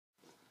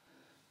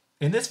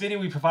In this video,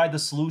 we provide the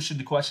solution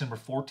to question number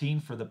 14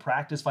 for the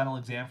practice final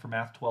exam for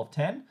Math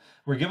 1210.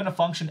 We're given a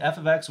function f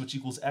of x, which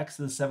equals x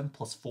to the 7th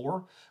plus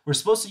 4. We're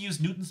supposed to use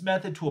Newton's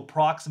method to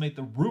approximate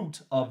the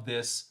root of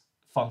this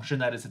function,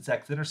 that is its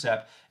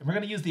x-intercept, and we're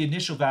going to use the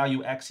initial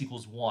value x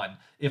equals 1.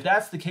 If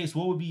that's the case,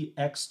 what would be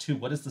x2?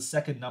 What is the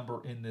second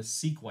number in this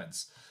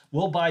sequence?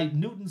 Well, by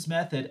Newton's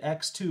method,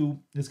 x2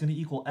 is going to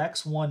equal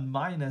x1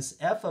 minus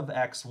f of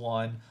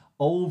x1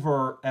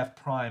 over f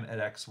prime at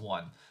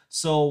x1.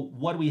 So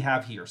what do we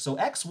have here? So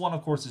x1,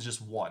 of course, is just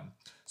 1.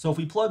 So if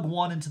we plug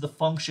 1 into the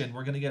function,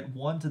 we're going to get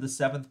 1 to the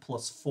 7th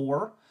plus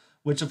 4,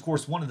 which, of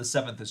course, 1 to the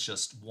 7th is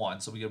just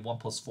 1. So we get 1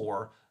 plus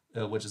 4,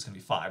 which is going to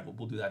be 5.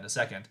 We'll do that in a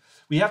second.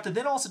 We have to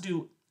then also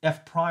do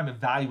f prime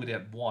evaluated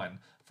at 1,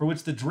 for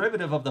which the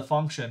derivative of the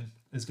function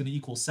is going to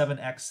equal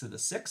 7x to the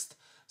 6th.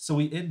 So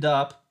we end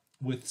up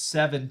with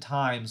 7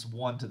 times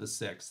 1 to the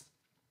 6th.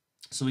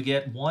 So we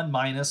get 1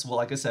 minus, well,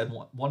 like I said,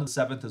 1 to the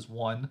 7th is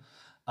 1.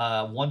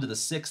 1 to the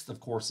 6th, of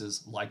course,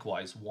 is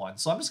likewise 1.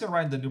 So I'm just going to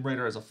write the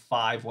numerator as a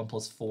 5. 1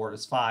 plus 4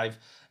 is 5.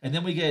 And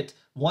then we get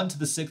 1 to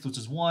the 6th, which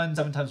is 1.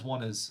 7 times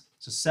 1 is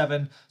just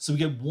 7. So we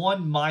get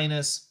 1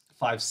 minus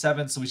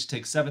 5/7. So we should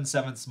take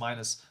 7/7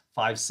 minus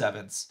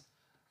 5/7.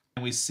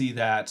 And we see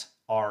that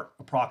our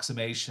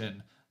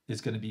approximation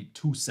is going to be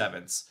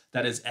 2/7.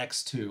 That is,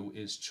 x2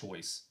 is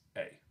choice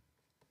A.